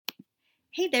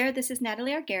Hey there, this is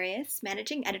Natalie Argarius,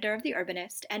 managing editor of The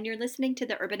Urbanist, and you're listening to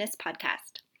the Urbanist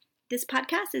podcast. This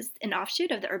podcast is an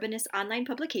offshoot of the Urbanist online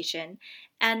publication,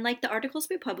 and like the articles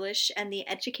we publish and the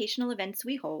educational events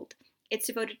we hold, it's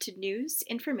devoted to news,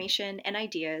 information, and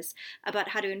ideas about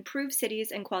how to improve cities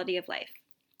and quality of life.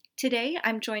 Today,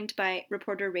 I'm joined by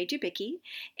reporter Ray Dubicki,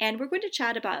 and we're going to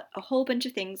chat about a whole bunch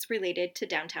of things related to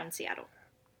downtown Seattle.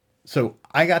 So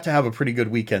I got to have a pretty good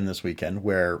weekend this weekend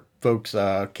where folks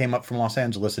came up from Los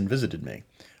Angeles and visited me.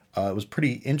 It was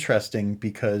pretty interesting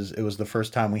because it was the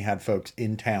first time we had folks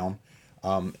in town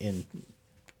in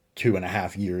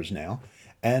 2.5 years now.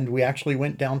 And we actually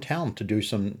went downtown to do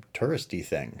some touristy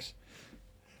things.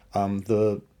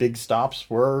 The big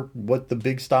stops were what the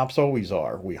big stops always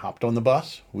are. We hopped on the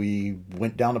bus. We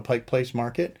went down to Pike Place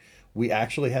Market. We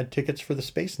actually had tickets for the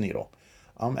Space Needle.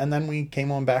 And then we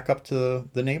came on back up to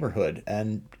the neighborhood,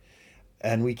 and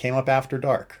we came up after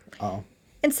dark.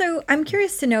 And so I'm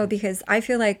curious to know, because I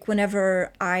feel like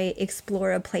whenever I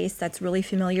explore a place that's really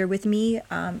familiar with me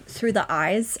through the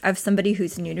eyes of somebody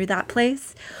who's new to that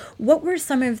place, what were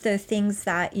some of the things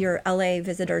that your LA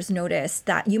visitors noticed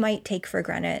that you might take for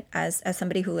granted as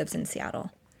somebody who lives in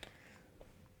Seattle?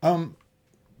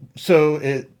 So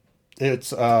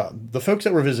it's the folks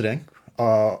that were visiting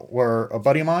were a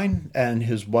buddy of mine and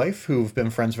his wife, who've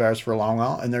been friends of ours for a long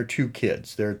while, and their two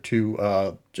kids. They're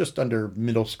two just under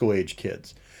middle school age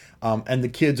kids. And the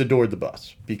kids adored the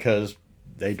bus because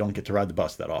they don't get to ride the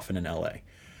bus that often in LA.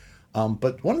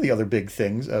 But one of the other big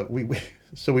things,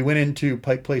 we went into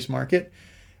Pike Place Market,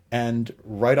 and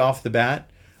right off the bat,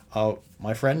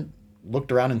 my friend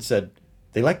looked around and said,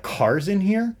 "They like cars in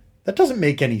here? That doesn't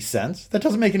make any sense. That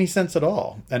doesn't make any sense at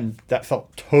all." And that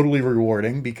felt totally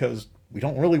rewarding because we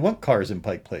don't really want cars in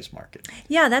Pike Place Market.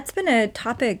 Yeah, that's been a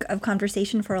topic of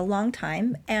conversation for a long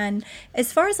time. And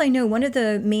as far as I know, one of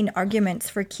the main arguments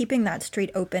for keeping that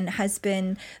street open has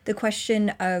been the question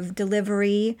of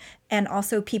delivery and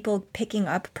also people picking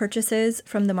up purchases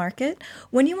from the market.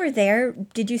 When you were there,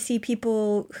 did you see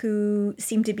people who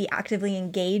seemed to be actively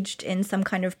engaged in some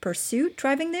kind of pursuit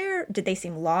driving there? Did they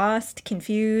seem lost,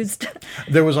 confused?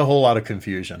 There was a whole lot of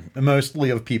confusion, mostly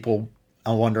of people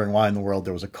wondering why in the world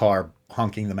there was a car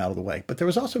honking them out of the way. But there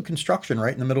was also construction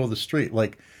right in the middle of the street.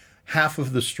 Like half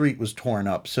of the street was torn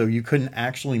up, so you couldn't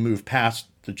actually move past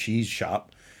the cheese shop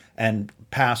and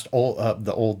past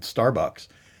the old Starbucks.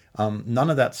 None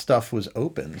of that stuff was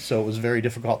open, so it was very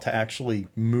difficult to actually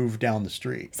move down the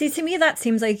street. See, to me, that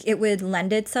seems like it would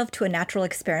lend itself to a natural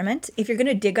experiment. If you're going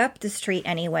to dig up the street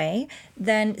anyway,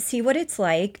 then see what it's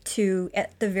like to,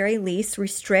 at the very least,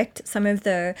 restrict some of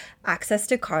the access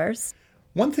to cars.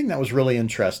 One thing that was really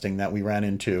interesting that we ran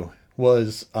into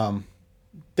was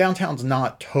downtown's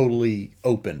not totally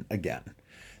open again.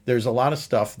 There's a lot of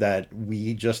stuff that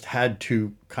we just had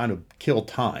to kind of kill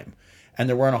time, and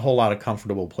there weren't a whole lot of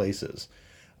comfortable places.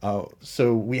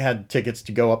 So we had tickets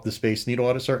to go up the Space Needle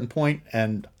at a certain point,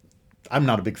 and I'm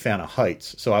not a big fan of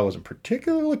heights, so I wasn't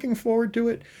particularly looking forward to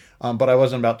it, but I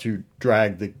wasn't about to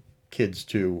drag the kids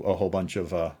to a whole bunch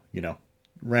of,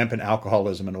 rampant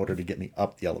alcoholism in order to get me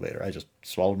up the elevator. I just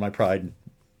swallowed my pride and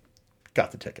got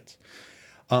the tickets.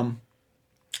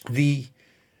 The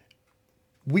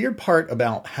weird part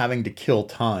about having to kill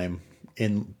time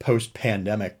in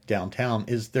post-pandemic downtown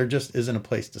is there just isn't a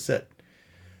place to sit.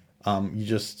 You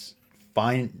just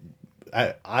find,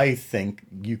 I think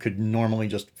you could normally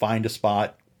just find a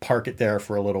spot, park it there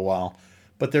for a little while,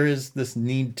 but there is this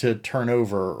need to turn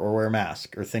over or wear a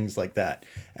mask or things like that.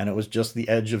 And it was just the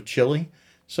edge of chilly.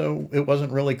 So it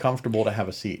wasn't really comfortable to have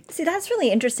a seat. See, that's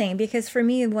really interesting because for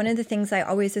me, one of the things I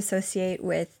always associate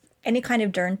with any kind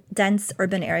of dense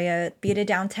urban area, be it a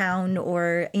downtown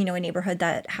or, a neighborhood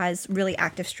that has really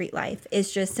active street life,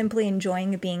 is just simply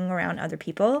enjoying being around other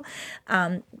people,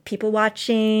 people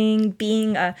watching,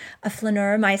 being a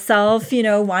flaneur myself,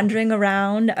 wandering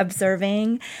around,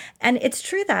 observing. And it's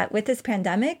true that with this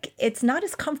pandemic, it's not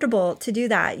as comfortable to do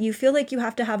that. You feel like you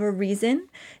have to have a reason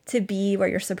to be where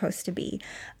you're supposed to be.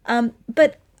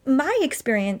 But my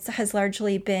experience has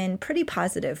largely been pretty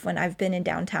positive when I've been in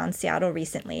downtown Seattle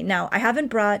recently. Now, I haven't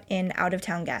brought in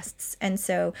out-of-town guests, and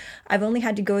so I've only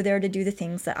had to go there to do the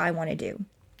things that I want to do.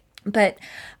 But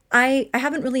I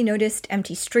haven't really noticed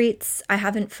empty streets. I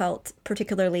haven't felt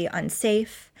particularly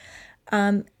unsafe.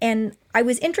 And I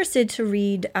was interested to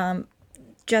read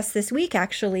just this week,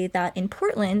 actually, that in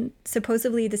Portland,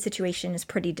 supposedly the situation is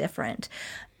pretty different.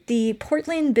 The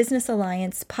Portland Business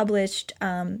Alliance published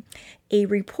a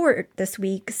report this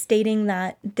week stating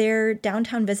that their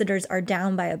downtown visitors are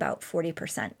down by about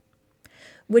 40%,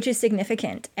 which is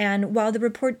significant. And while the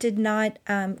report did not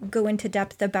go into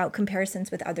depth about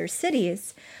comparisons with other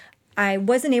cities, I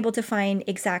wasn't able to find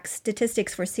exact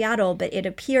statistics for Seattle, but it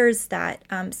appears that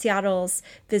Seattle's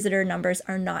visitor numbers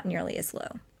are not nearly as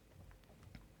low.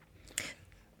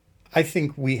 I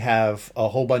think we have a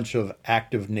whole bunch of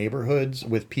active neighborhoods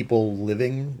with people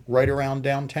living right around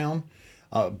downtown.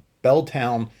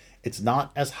 Belltown, it's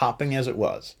not as hopping as it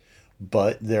was,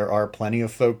 but there are plenty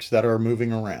of folks that are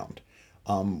moving around.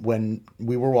 When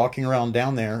we were walking around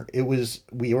down there,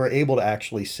 we were able to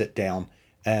actually sit down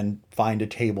and find a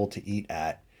table to eat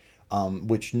at,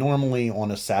 which normally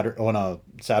on a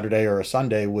Saturday or a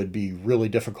Sunday would be really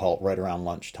difficult right around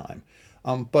lunchtime.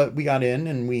 But we got in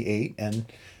and we ate,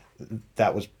 and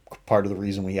that was part of the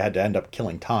reason we had to end up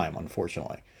killing time,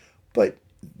 unfortunately. But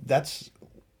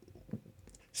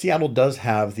Seattle does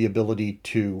have the ability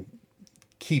to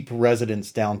keep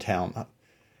residents downtown.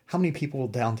 How many people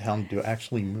downtown do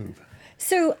actually move?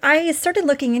 So I started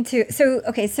looking into, so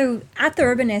at the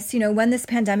Urbanist, when this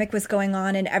pandemic was going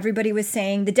on and everybody was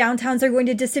saying the downtowns are going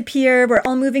to disappear, we're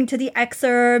all moving to the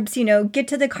exurbs, get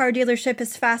to the car dealership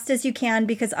as fast as you can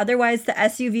because otherwise the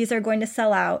SUVs are going to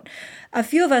sell out. A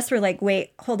few of us were like,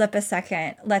 wait, hold up a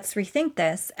second, let's rethink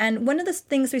this. And one of the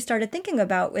things we started thinking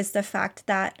about was the fact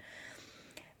that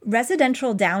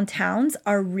residential downtowns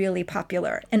are really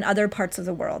popular in other parts of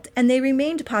the world, and they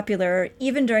remained popular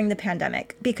even during the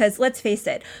pandemic because, let's face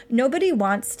it, nobody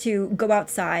wants to go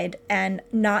outside and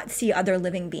not see other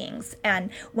living beings.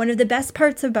 And one of the best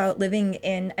parts about living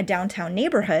in a downtown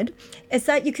neighborhood is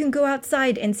that you can go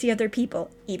outside and see other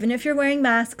people. Even if you're wearing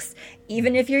masks,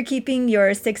 even if you're keeping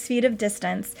your 6 feet of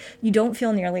distance, you don't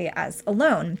feel nearly as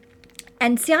alone.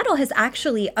 And Seattle has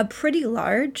actually a pretty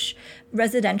large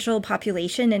residential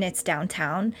population in its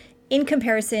downtown in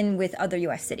comparison with other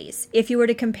U.S. cities. If you were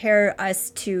to compare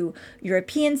us to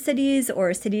European cities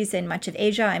or cities in much of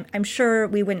Asia, I'm sure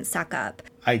we wouldn't stack up.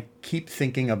 I keep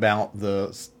thinking about the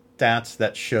stats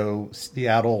that show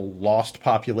Seattle lost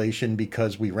population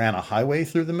because we ran a highway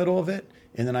through the middle of it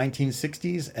in the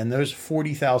 1960s, and those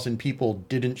 40,000 people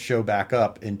didn't show back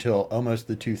up until almost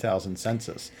the 2000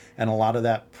 census. And a lot of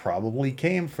that probably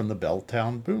came from the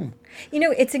Belltown boom.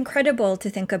 It's incredible to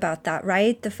think about that,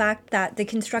 right? The fact that the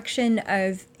construction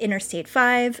of Interstate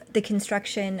 5, the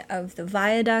construction of the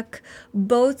viaduct,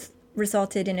 both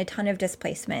resulted in a ton of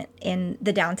displacement in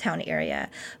the downtown area.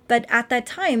 But at that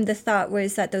time, the thought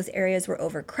was that those areas were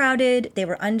overcrowded, they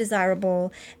were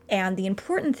undesirable, and the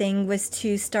important thing was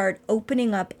to start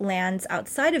opening up lands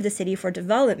outside of the city for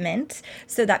development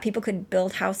so that people could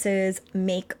build houses,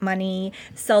 make money,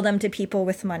 sell them to people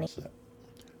with money.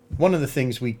 One of the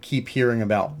things we keep hearing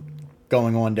about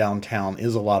going on downtown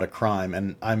is a lot of crime,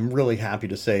 and I'm really happy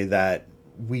to say that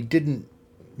we didn't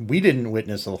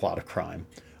witness a lot of crime.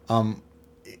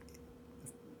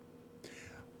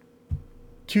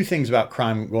 Two things about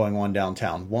crime going on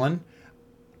downtown. One,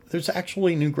 there's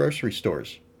actually new grocery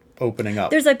stores opening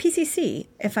up. There's a PCC,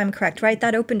 if I'm correct, right?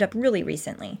 That opened up really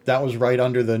recently. That was right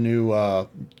under the new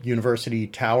University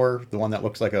Tower, the one that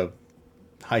looks like a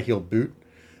high-heeled boot.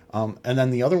 And then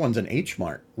the other one's an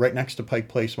H-Mart right next to Pike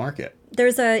Place Market.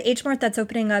 There's a H-Mart that's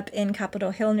opening up in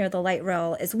Capitol Hill near the light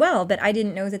rail as well, but I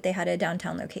didn't know that they had a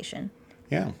downtown location.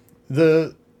 Yeah.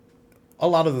 A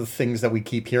lot of the things that we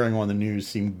keep hearing on the news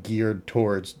seem geared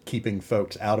towards keeping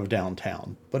folks out of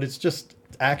downtown. But it's just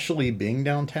actually being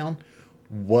downtown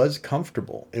was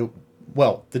comfortable.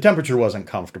 The temperature wasn't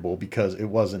comfortable because it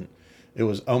was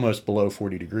almost below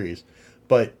 40 degrees.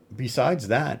 But besides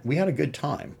that, we had a good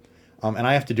time. And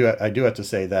I do have to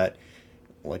say that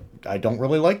I don't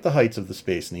really like the heights of the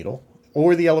Space Needle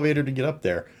or the elevator to get up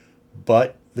there,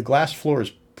 but the glass floor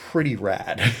is pretty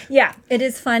rad. Yeah, it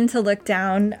is fun to look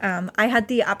down. I had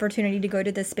the opportunity to go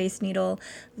to the Space Needle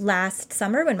last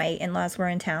summer when my in-laws were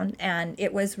in town, and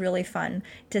it was really fun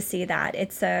to see that.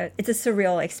 It's a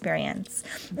surreal experience.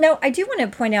 Now, I do want to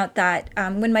point out that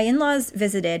when my in-laws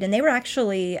visited, and they were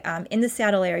actually in the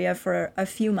Seattle area for a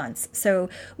few months, so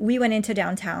we went into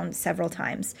downtown several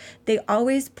times, they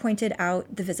always pointed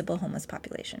out the visible homeless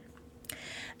population.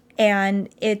 And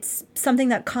it's something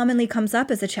that commonly comes up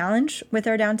as a challenge with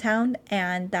our downtown,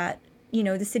 and that,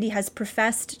 the city has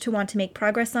professed to want to make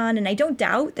progress on. And I don't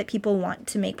doubt that people want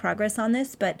to make progress on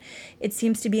this, but it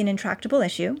seems to be an intractable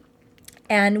issue.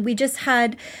 And we just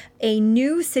had a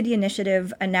new city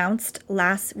initiative announced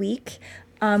last week,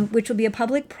 which will be a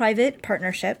public-private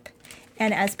partnership.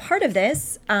 And as part of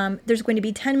this, there's going to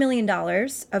be $10 million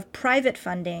of private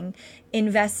funding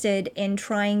invested in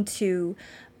trying to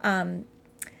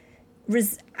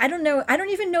I don't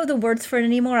even know the words for it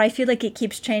anymore. I feel like it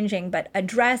keeps changing, but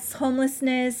address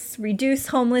homelessness, reduce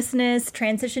homelessness,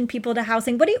 transition people to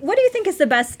housing. What do you think is the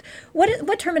best,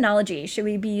 what terminology should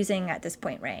we be using at this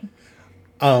point, Ray?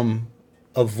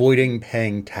 Avoiding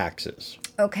paying taxes.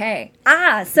 Okay.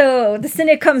 So the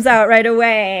cynic comes out right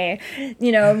away.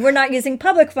 We're not using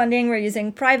public funding, we're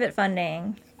using private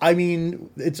funding. I mean,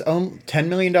 $10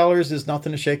 million is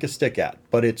nothing to shake a stick at,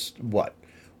 but it's what?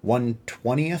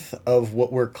 1/20th of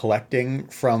what we're collecting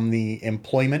from the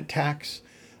employment tax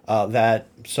that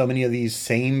so many of these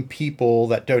same people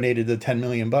that donated the 10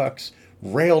 million bucks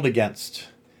railed against.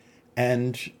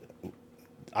 And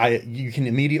you can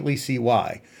immediately see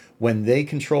why. When they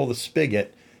control the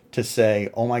spigot to say,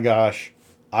 oh my gosh,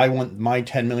 I want my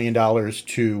 $10 million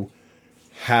to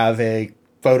have a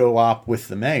photo op with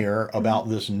the mayor about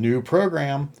this new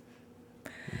program.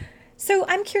 So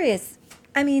I'm curious.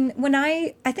 I mean,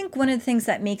 I think one of the things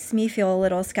that makes me feel a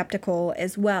little skeptical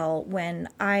as well when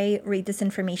I read this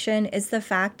information is the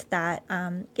fact that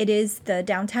it is the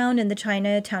downtown and the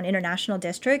Chinatown International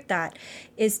District that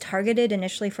is targeted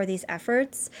initially for these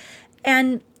efforts.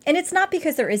 And it's not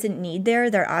because there isn't need there.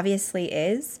 There obviously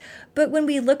is. But when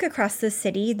we look across the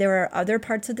city, there are other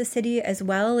parts of the city as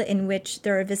well in which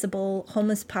there are visible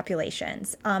homeless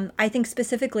populations. I think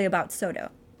specifically about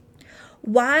Soto.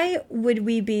 Why would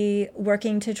we be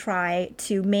working to try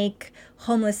to make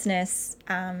homelessness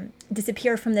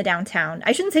disappear from the downtown?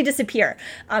 I shouldn't say disappear,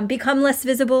 become less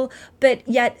visible, but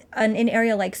yet an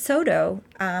area like Soto,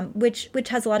 which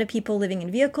has a lot of people living in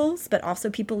vehicles, but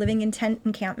also people living in tent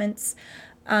encampments,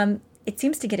 it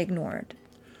seems to get ignored.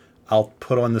 I'll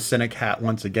put on the cynic hat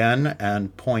once again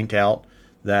and point out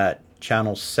that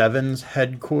Channel 7's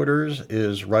headquarters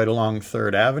is right along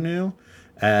 3rd Avenue.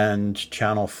 And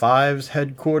Channel 5's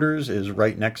headquarters is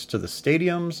right next to the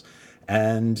stadiums.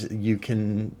 And you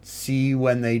can see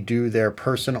when they do their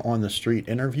person on the street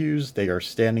interviews, they are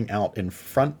standing out in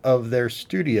front of their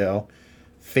studio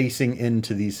facing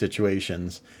into these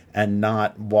situations and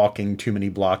not walking too many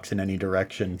blocks in any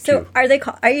direction. So are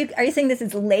you saying this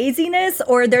is laziness,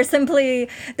 or they're simply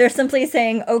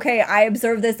saying, okay, I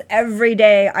observe this every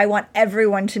day, I want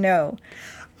everyone to know?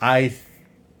 I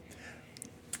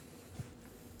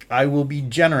will be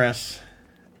generous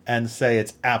and say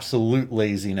it's absolute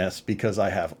laziness because I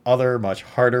have other much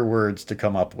harder words to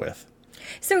come up with.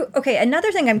 So, okay,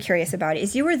 another thing I'm curious about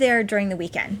is you were there during the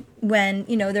weekend when,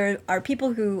 there are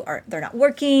people they're not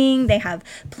working, they have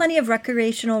plenty of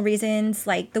recreational reasons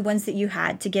like the ones that you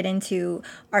had to get into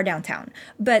our downtown.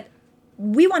 But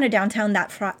we want a downtown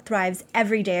that thrives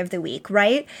every day of the week,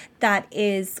 right? That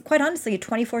is, quite honestly, a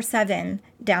 24/7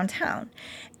 downtown.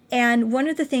 And one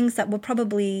of the things that will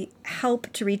probably help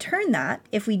to return that,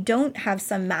 if we don't have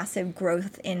some massive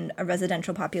growth in a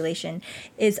residential population,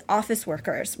 is office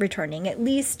workers returning, at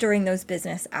least during those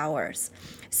business hours.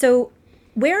 So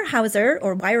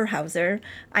Weyerhaeuser,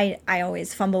 I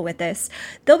always fumble with this,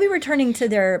 they'll be returning to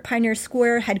their Pioneer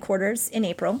Square headquarters in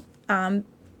April.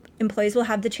 Employees will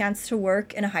have the chance to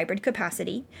work in a hybrid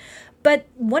capacity. But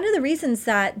one of the reasons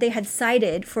that they had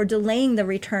cited for delaying the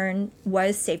return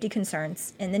was safety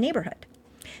concerns in the neighborhood.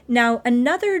 Now,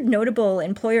 another notable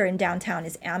employer in downtown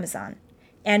is Amazon.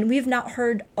 And we've not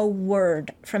heard a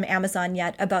word from Amazon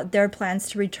yet about their plans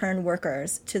to return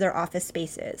workers to their office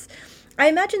spaces. I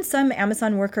imagine some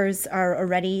Amazon workers are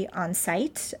already on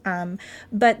site,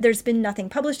 but there's been nothing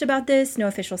published about this, no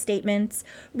official statements.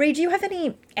 Ray, do you have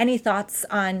any thoughts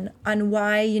on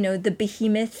why, the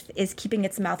behemoth is keeping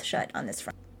its mouth shut on this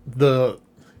front? The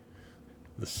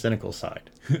cynical side.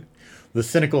 The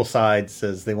cynical side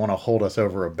says they want to hold us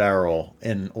over a barrel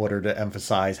in order to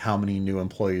emphasize how many new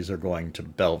employees are going to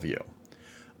Bellevue.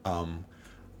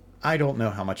 I don't know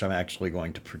how much I'm actually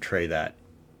going to portray that.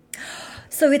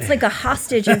 So it's like a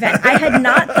hostage event. I had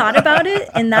not thought about it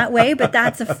in that way, but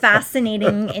that's a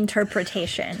fascinating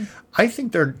interpretation. I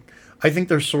think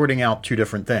they're sorting out two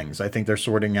different things. I think they're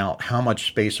sorting out how much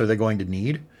space are they going to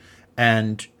need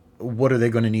and what are they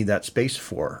going to need that space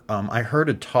for. I heard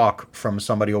a talk from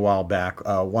somebody a while back,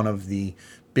 one of the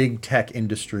big tech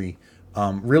industry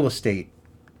real estate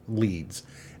leads,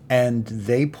 and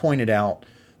they pointed out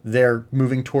they're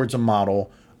moving towards a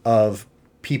model of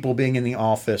people being in the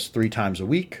office 3 times a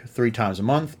week, 3 times a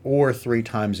month, or 3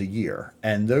 times a year.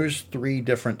 And those 3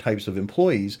 different types of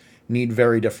employees need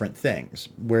very different things.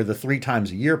 Where the 3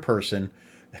 times a year person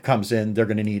comes in, they're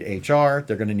going to need HR,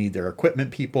 they're going to need their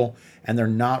equipment people, and they're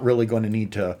not really going to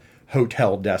need to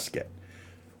hotel desk it.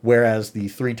 Whereas the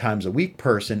 3 times a week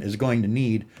person is going to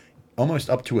need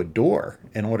almost up to a door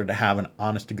in order to have an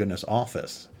honest-to-goodness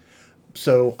office.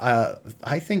 So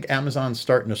I think Amazon's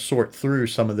starting to sort through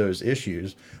some of those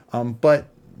issues, but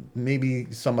maybe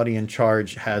somebody in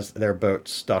charge has their boat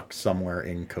stuck somewhere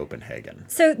in Copenhagen.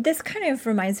 So this kind of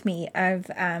reminds me of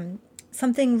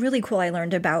something really cool I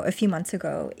learned about a few months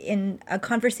ago in a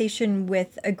conversation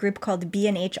with a group called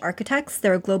B&H Architects.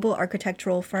 They're a global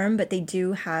architectural firm, but they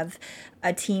do have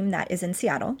a team that is in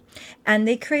Seattle. And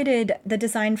they created the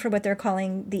design for what they're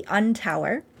calling the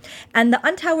Untower. And the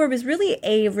Untower was really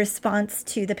a response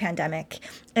to the pandemic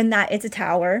in that it's a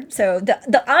tower. So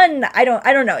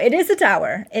I don't know. It is a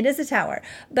tower. It is a tower.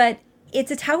 But it's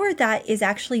a tower that is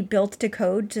actually built to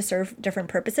code to serve different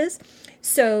purposes.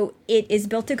 So it is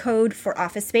built to code for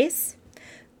office space,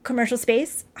 commercial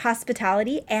space,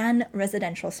 hospitality, and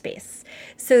residential space,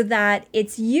 so that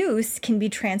its use can be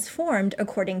transformed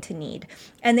according to need.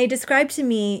 And they described to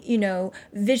me,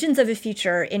 visions of a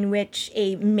future in which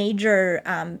a major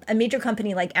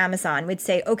company like Amazon would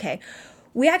say, okay,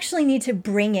 we actually need to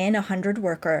bring in 100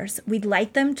 workers. We'd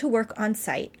like them to work on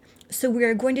site. So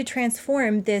we're going to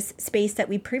transform this space that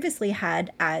we previously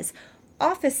had as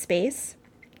office space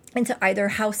into either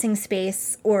housing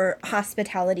space or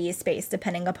hospitality space,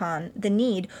 depending upon the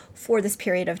need for this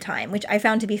period of time, which I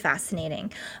found to be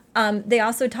fascinating. They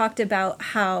also talked about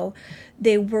how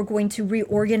they were going to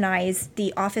reorganize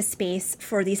the office space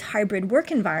for these hybrid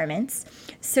work environments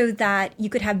so that you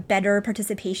could have better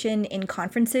participation in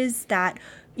conferences that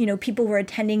people were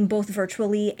attending both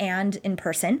virtually and in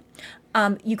person.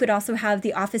 You could also have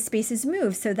the office spaces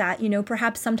move so that,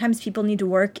 perhaps sometimes people need to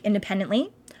work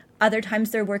independently. Other times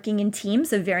they're working in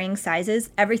teams of varying sizes.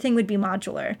 Everything would be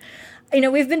modular.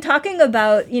 We've been talking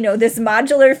about, this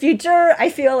modular future,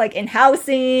 I feel like in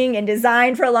housing and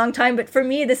design for a long time. But for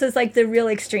me, this is like the real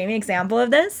extreme example of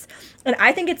this. And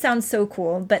I think it sounds so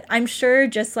cool. But I'm sure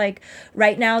just like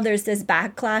right now, there's this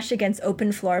backlash against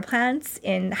open floor plans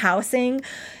in housing.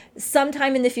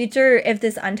 Sometime in the future, if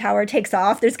this Untower takes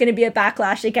off, there's going to be a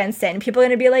backlash against it. And people are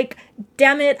going to be like,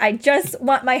 damn it, I just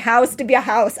want my house to be a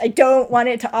house. I don't want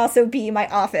it to also be my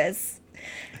office.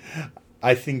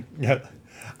 I think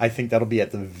that'll be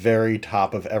at the very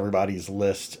top of everybody's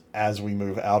list as we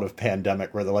move out of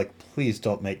pandemic, where they're like, please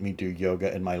don't make me do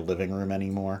yoga in my living room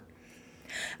anymore.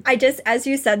 As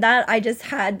you said that, I just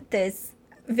had this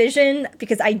vision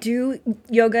because I do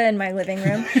yoga in my living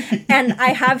room and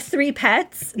I have 3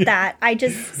 pets that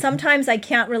sometimes I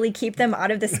can't really keep them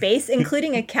out of the space,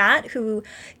 including a cat who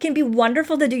can be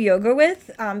wonderful to do yoga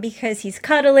with because he's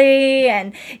cuddly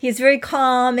and he's very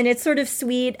calm and it's sort of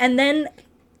sweet, and then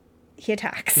he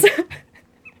attacks.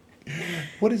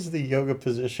 What is the yoga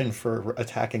position for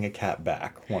attacking a cat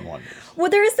back, one wonders? Well,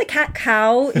 there is the cat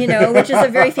cow, which is a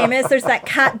very famous. There's that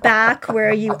cat back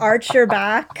where you arch your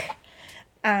back.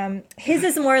 His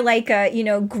is more like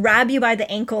grab you by the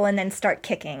ankle and then start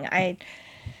kicking.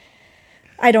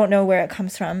 I don't know where it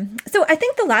comes from. So I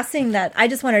think the last thing that I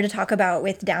just wanted to talk about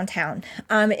with downtown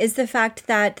is the fact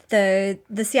that the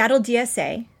Seattle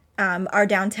DSA, our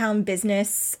Downtown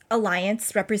Business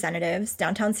Alliance representatives,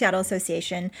 Downtown Seattle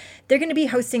Association, they're going to be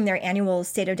hosting their annual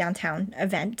State of Downtown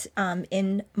event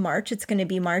in March. It's going to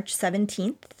be March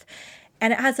 17th.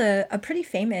 And it has a pretty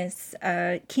famous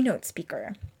keynote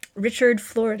speaker, Richard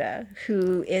Florida,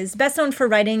 who is best known for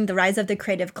writing The Rise of the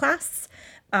Creative Class.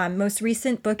 Most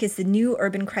recent book is The New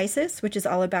Urban Crisis, which is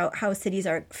all about how cities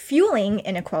are fueling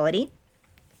inequality.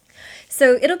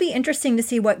 So it'll be interesting to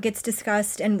see what gets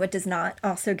discussed and what does not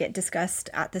also get discussed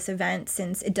at this event,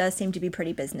 since it does seem to be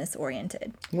pretty business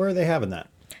oriented. Where are they having that?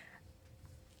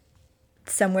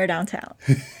 Somewhere downtown.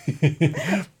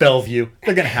 Bellevue.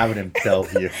 They're going to have it in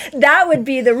Bellevue. That would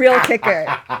be the real kicker.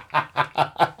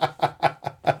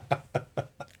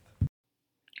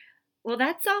 Well,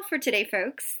 that's all for today,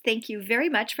 folks. Thank you very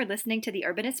much for listening to the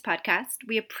Urbanist podcast.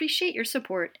 We appreciate your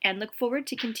support and look forward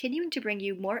to continuing to bring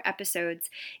you more episodes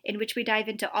in which we dive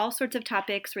into all sorts of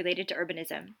topics related to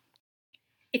urbanism.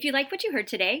 If you like what you heard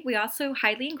today, we also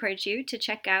highly encourage you to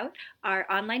check out our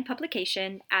online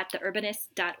publication at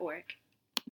theurbanist.org.